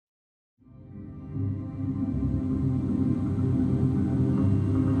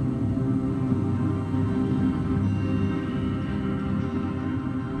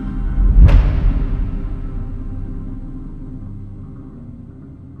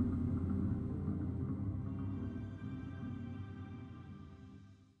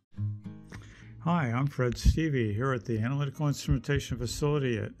Hi, I'm Fred Stevie here at the Analytical Instrumentation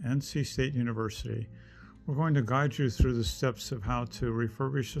Facility at NC State University. We're going to guide you through the steps of how to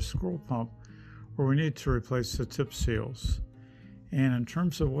refurbish a scroll pump where we need to replace the tip seals. And in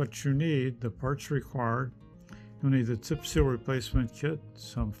terms of what you need, the parts required, you'll need the tip seal replacement kit,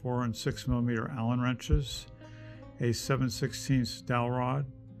 some 4 and 6 millimeter Allen wrenches, a 7/16 dowel rod,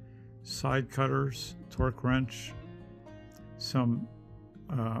 side cutters, torque wrench,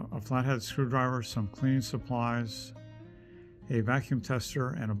 a flathead screwdriver, some cleaning supplies, a vacuum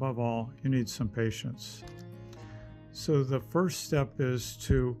tester, and above all, you need some patience. So the first step is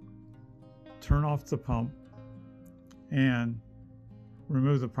to turn off the pump and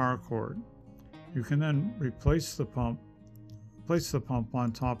remove the power cord. You can then place the pump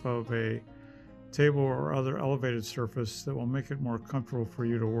on top of a table or other elevated surface that will make it more comfortable for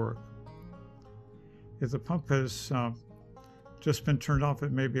you to work. If the pump has just been turned off,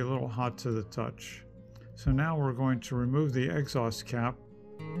 it may be a little hot to the touch. So now we're going to remove the exhaust cap.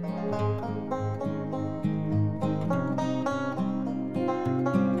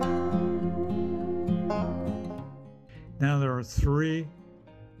 Now there are 3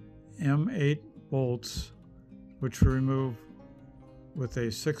 M8 bolts which we remove with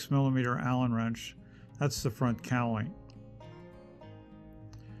a 6 millimeter Allen wrench. That's the front cowling.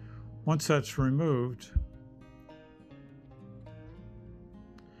 Once that's removed,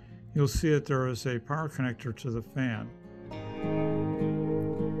 you'll see that there is a power connector to the fan.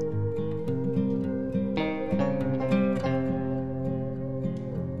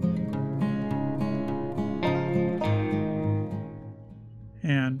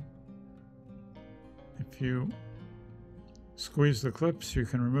 And if you squeeze the clips, you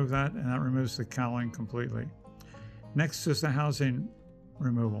can remove that, and that removes the cowling completely. Next is the housing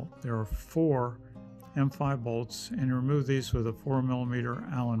removal. There are 4 M5 bolts, and you remove these with a 4 millimeter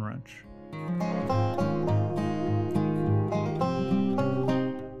Allen wrench.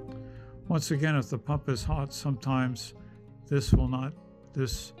 Once again, if the pump is hot, sometimes this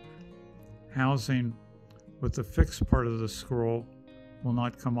housing with the fixed part of the scroll will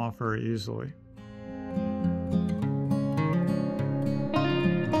not come off very easily.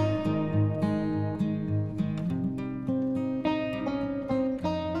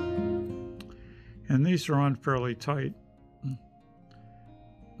 And these are on fairly tight.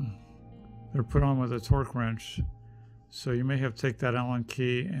 They're put on with a torque wrench, so you may have to take that Allen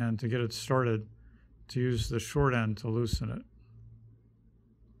key and to get it started, to use the short end to loosen it.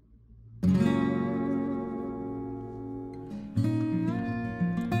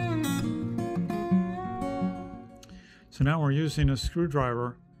 So now we're using a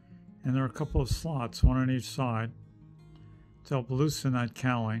screwdriver, and there are a couple of slots, one on each side, to help loosen that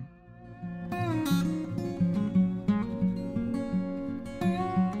cowling.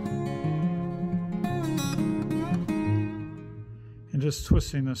 And just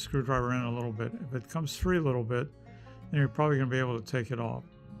twisting the screwdriver in a little bit. If it comes free a little bit, then you're probably going to be able to take it off.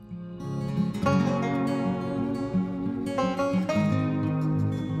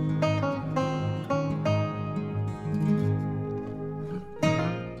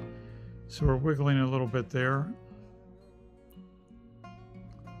 So we're wiggling a little bit there.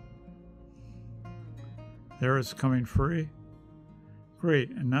 There it's coming free. Great,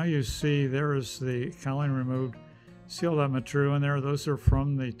 and now you see there is the cowling removed. See all that material in there? Those are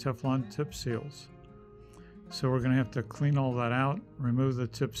from the Teflon tip seals. So we're going to have to clean all that out, remove the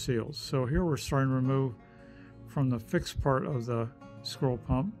tip seals. So here we're starting to remove from the fixed part of the scroll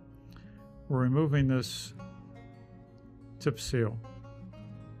pump. We're removing this tip seal.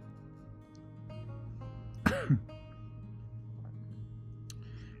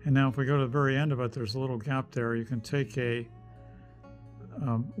 And now if we go to the very end of it, there's a little gap there. You can take a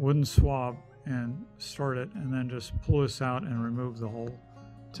wooden swab and start it, and then just pull this out and remove the whole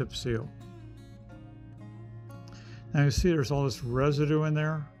tip seal. Now you see there's all this residue in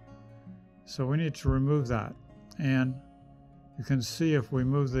there, so we need to remove that. And you can see if we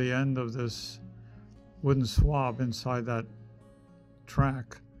move the end of this wooden swab inside that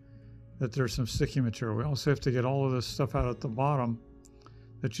track that there's some sticky material. We also have to get all of this stuff out at the bottom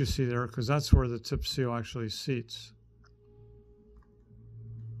that you see there, because that's where the tip seal actually seats.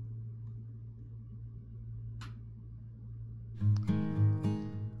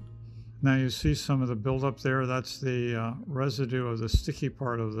 Now you see some of the buildup there. That's the residue of the sticky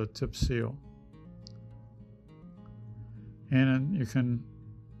part of the tip seal. And you can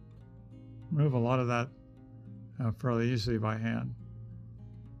remove a lot of that fairly easily by hand.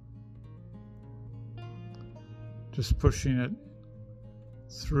 Just pushing it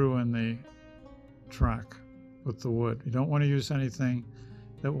through in the track with the wood. You don't want to use anything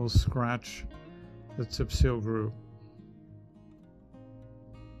that will scratch the tip seal groove.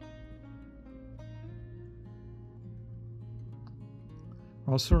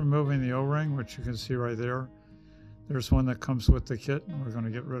 We're also removing the O-ring, which you can see right there. There's one that comes with the kit, and we're going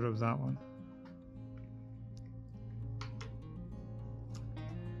to get rid of that one.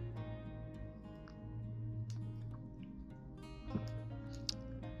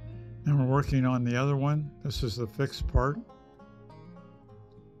 And we're working on the other one. This is the fixed part.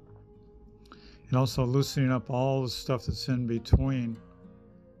 And also loosening up all the stuff that's in between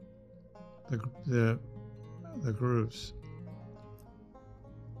the grooves.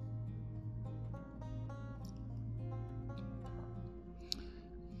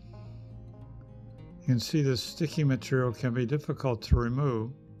 You can see this sticky material can be difficult to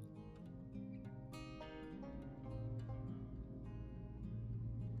remove.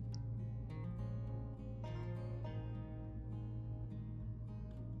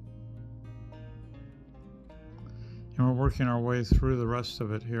 And we're working our way through the rest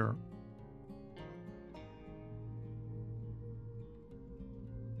of it here.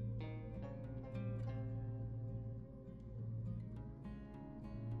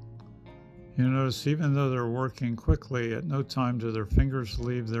 You notice even though they're working quickly, at no time do their fingers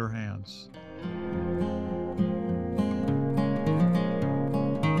leave their hands.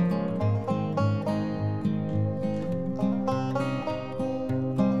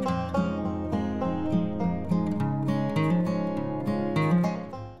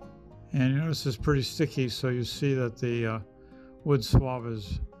 And you notice it's pretty sticky, so you see that the wood swab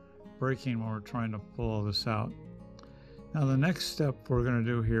is breaking when we're trying to pull all this out. Now the next step we're going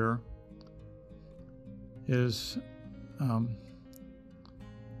to do here is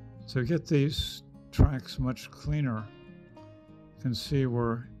to get these tracks much cleaner. You can see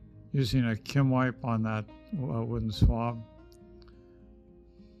we're using a Kim wipe on that wooden swab.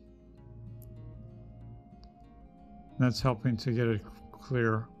 That's helping to get it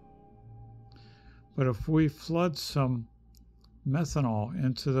clear. But if we flood some methanol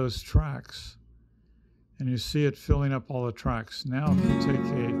into those tracks, and you see it filling up all the tracks, now if you take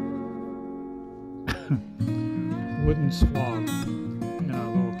a wooden swab and a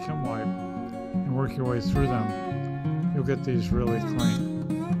little Kim wipe and work your way through them, you'll get these really clean.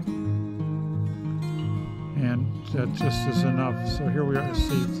 And that just is enough. So here we are,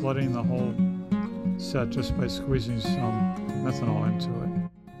 see flooding the whole set just by squeezing some methanol into it.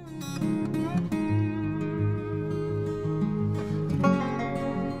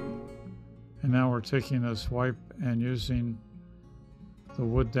 And now we're taking this wipe and using the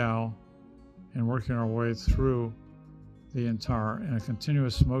wood dowel and working our way through the entire, and a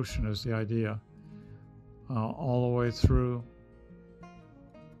continuous motion is the idea, all the way through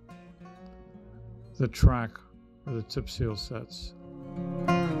the track where the tip seal sets.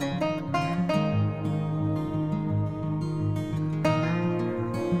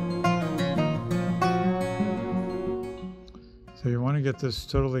 So you want to get this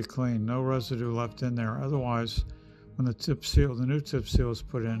totally clean, no residue left in there. Otherwise, when the tip seal, the new tip seal is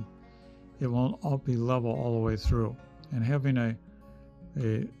put in, it won't all be level all the way through. And having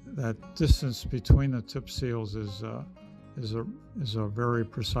that distance between the tip seals is a very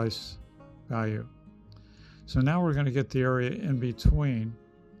precise value. So now we're going to get the area in between.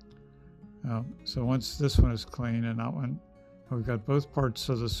 So once this one is clean and that one, we've got both parts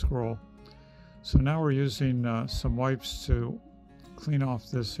of the scroll. So now we're using some wipes to clean off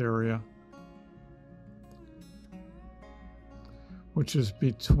this area, which is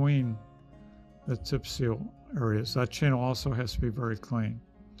between the tip seal areas. That channel also has to be very clean.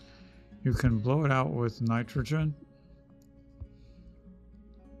 You can blow it out with nitrogen,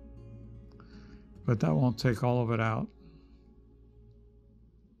 but that won't take all of it out.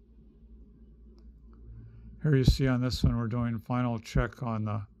 Here you see on this one we're doing final check on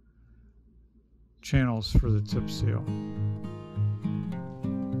the channels for the tip seal.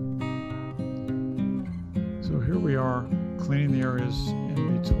 So here we are cleaning the areas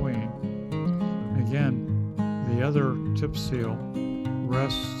in between. Again, the other tip seal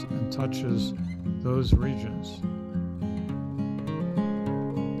rests and touches those regions.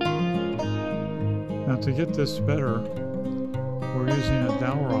 Now to get this better, we're using a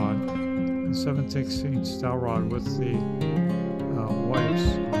dowel rod, a 7/16 dowel rod with the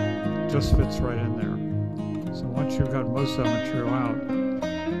wipes. It just fits right in there. So once you've got most of that material out,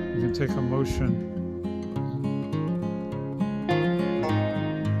 you can take a motion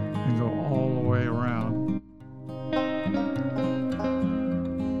and go all the way around.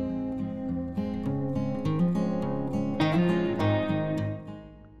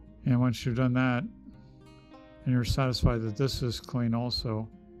 And once you've done that, and you're satisfied that this is clean also,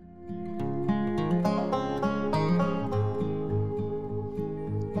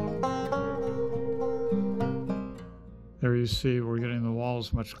 you see we're getting the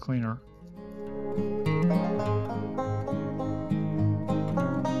walls much cleaner.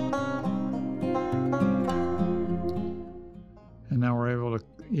 And now we're able to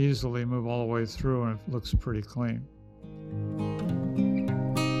easily move all the way through, and it looks pretty clean.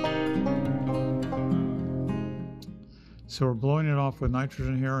 So we're blowing it off with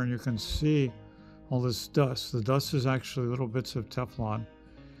nitrogen here, and you can see all this dust. The dust is actually little bits of Teflon,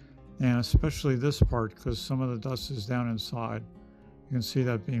 and especially this part, because some of the dust is down inside. You can see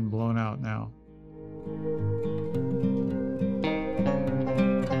that being blown out now.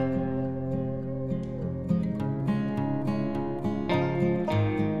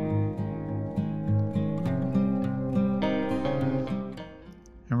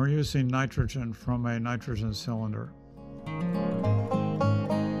 And we're using nitrogen from a nitrogen cylinder.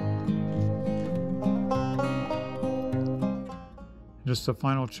 Just a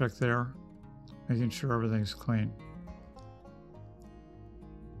final check there, making sure everything's clean.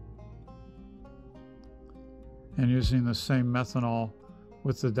 And using the same methanol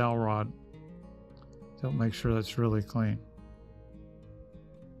with the dowel rod to make sure that's really clean.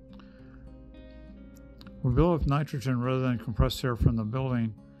 We blow up nitrogen rather than compressed air from the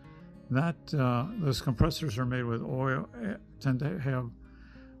building. Those compressors are made with oil, tend to have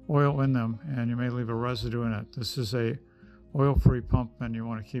oil in them, and you may leave a residue in it. This is a oil-free pump, and you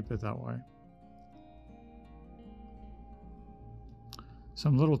want to keep it that way.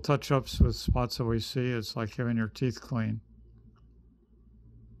 Some little touch-ups with spots that we see, it's like having your teeth clean.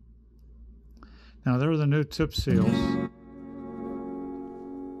 Now there are the new tip seals.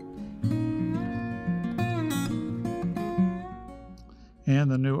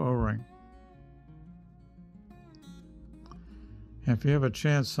 And the new O-ring. And if you have a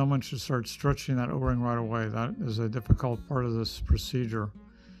chance, someone should start stretching that O-ring right away. That is a difficult part of this procedure.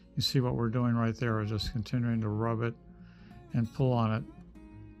 You see what we're doing right there, just continuing to rub it and pull on it.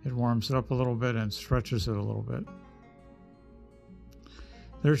 It warms it up a little bit and stretches it a little bit.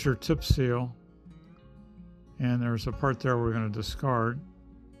 There's your tip seal. And there's a part there we're going to discard.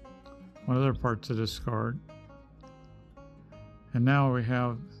 One other part to discard. And now we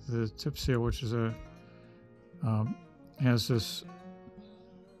have the tip seal, which is has this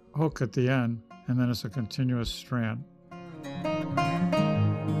hook at the end, and then it's a continuous strand.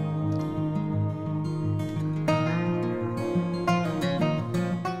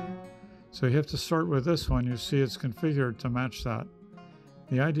 So you have to start with this one. You see it's configured to match that.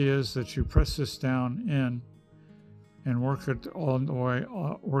 The idea is that you press this down in and work it all the way,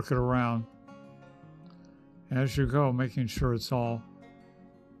 work it around as you go, making sure it's all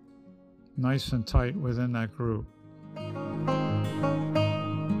nice and tight within that groove.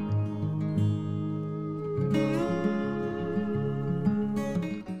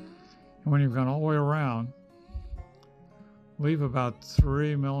 And when you've gone all the way around, leave about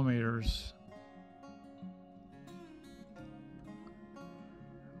 3 millimeters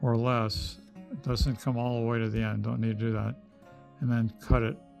or less. It doesn't come all the way to the end, don't need to do that. And then cut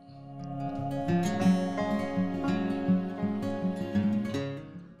it.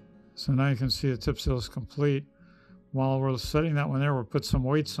 So now you can see the tip seal is complete. While we're setting that one there, we'll put some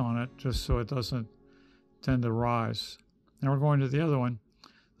weights on it just so it doesn't tend to rise. Now we're going to the other one.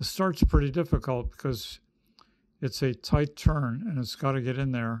 The start's pretty difficult because it's a tight turn and it's got to get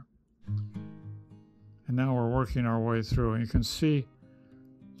in there. And now we're working our way through. And you can see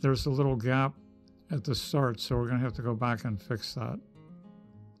there's a little gap at the start, so we're going to have to go back and fix that.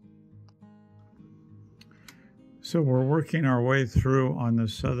 So we're working our way through on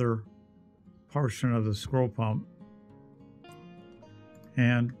this other portion of the scroll pump.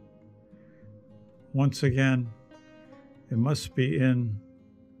 And once again, it must be in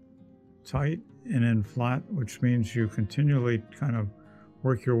tight and in flat, which means you continually kind of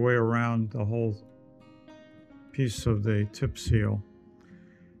work your way around the whole piece of the tip seal.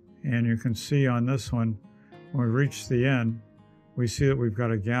 And you can see on this one, when we reach the end, we see that we've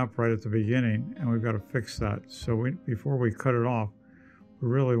got a gap right at the beginning, and we've got to fix that. So before we cut it off, we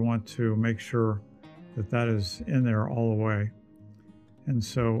really want to make sure that that is in there all the way. And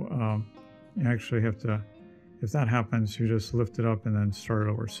so you actually have to, if that happens, you just lift it up and then start it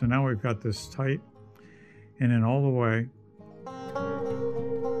over. So now we've got this tight and in all the way.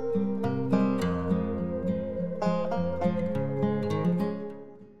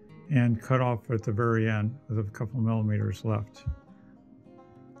 And cut off at the very end with a couple millimeters left.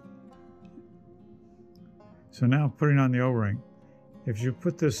 So now putting on the O-ring. If you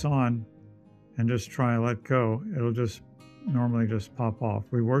put this on and just try and let go, it'll just normally just pop off.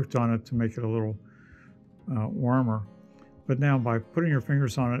 We worked on it to make it a little warmer. But now by putting your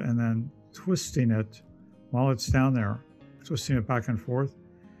fingers on it and then twisting it while it's down there, twisting it back and forth,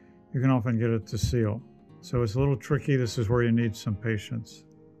 you can often get it to seal. So it's a little tricky. This is where you need some patience.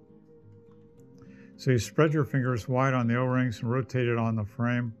 So you spread your fingers wide on the O-rings and rotate it on the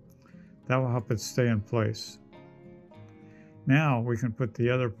frame. That will help it stay in place. Now we can put the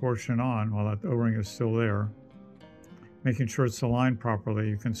other portion on while that O-ring is still there, making sure it's aligned properly.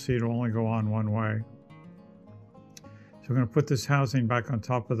 You can see it'll only go on one way. So we're going to put this housing back on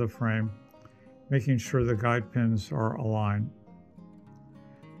top of the frame, making sure the guide pins are aligned.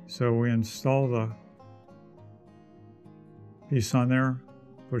 So we install the piece on there,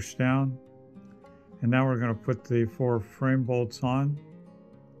 push down, and now we're going to put the 4 frame bolts on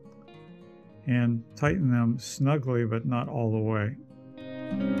and tighten them snugly, but not all the way.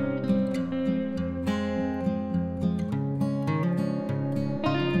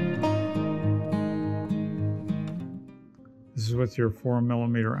 This is with your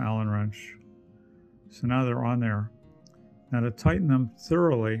 4mm Allen wrench. So now they're on there. Now to tighten them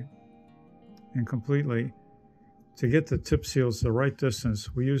thoroughly and completely, to get the tip seals the right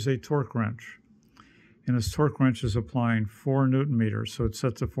distance, we use a torque wrench. And this torque wrench is applying 4 Newton meters. So it's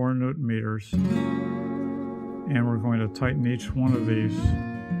set to 4 Newton meters. And we're going to tighten each one of these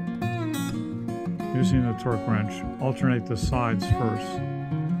using the torque wrench. Alternate the sides first.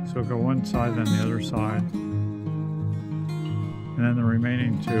 So go one side, then the other side. And then the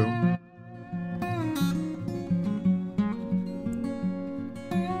remaining 2.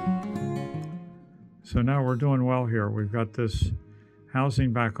 So now we're doing well here. We've got this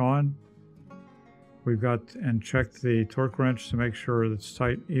housing back on. We've got and checked the torque wrench to make sure it's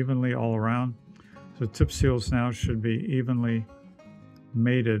tight evenly all around. So tip seals now should be evenly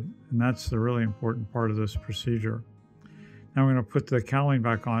mated, and that's the really important part of this procedure. Now we're going to put the cowling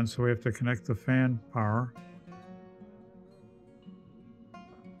back on, so we have to connect the fan power.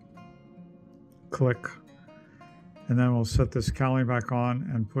 Click. And then we'll set this cowling back on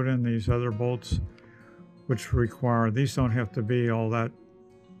and put in these other bolts, which require, these don't have to be all that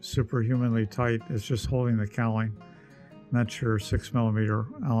superhumanly tight. It's just holding the cowling. And that's your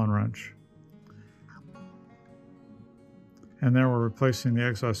 6mm Allen wrench. And then we're replacing the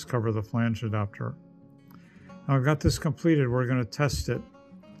exhaust cover of the flange adapter. Now I've got this completed. We're going to test it.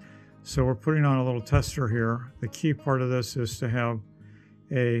 So we're putting on a little tester here. The key part of this is to have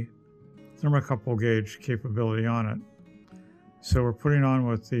a thermocouple gauge capability on it. So we're putting on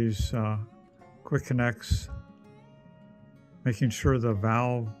with these quick connects, making sure the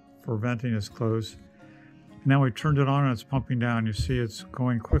valve for venting is closed. Now we turned it on and it's pumping down. You see it's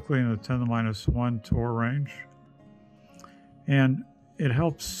going quickly in the 10⁻⁻1 torr range. And it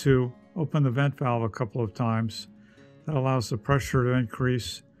helps to open the vent valve a couple of times. That allows the pressure to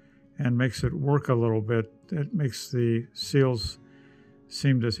increase and makes it work a little bit. It makes the seals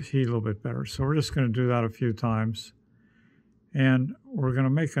seem to heat a little bit better. So we're just going to do that a few times. And we're going to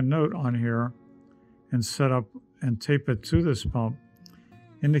make a note on here and set up and tape it to this pump,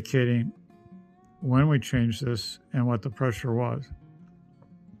 indicating when we changed this and what the pressure was.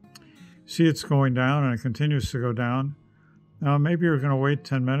 See, it's going down and it continues to go down. Now maybe you're going to wait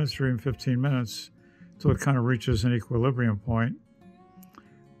 10 minutes or even 15 minutes until it kind of reaches an equilibrium point.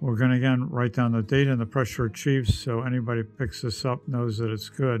 We're going to again write down the date and the pressure achieved so anybody picks this up knows that it's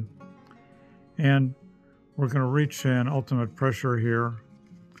good. And we're going to reach an ultimate pressure here,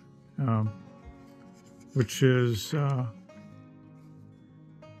 which is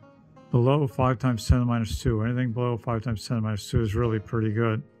below 5 × 10⁻². Anything below 5 × 10⁻² is really pretty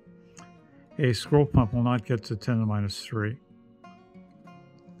good. A scroll pump will not get to 10⁻3.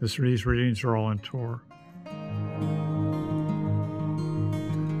 These readings are all in torr.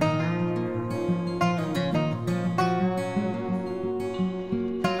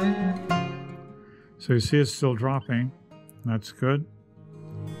 So you see it's still dropping. That's good.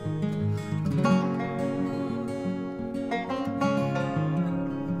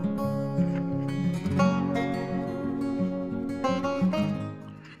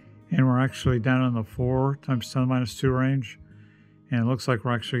 And we're actually down in the 4 × 10⁻² range. And it looks like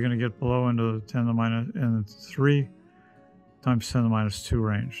we're actually going to get below into the 3 × 10⁻²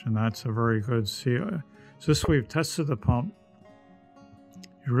 range. And that's a very good seal. So this way we've tested the pump.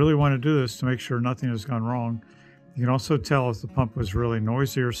 You really want to do this to make sure nothing has gone wrong. You can also tell if the pump was really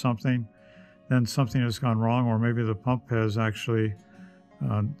noisy or something, then something has gone wrong, or maybe the pump has actually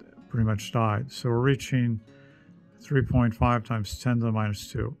pretty much died. So we're reaching 3.5 ×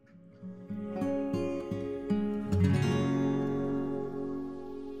 10⁻².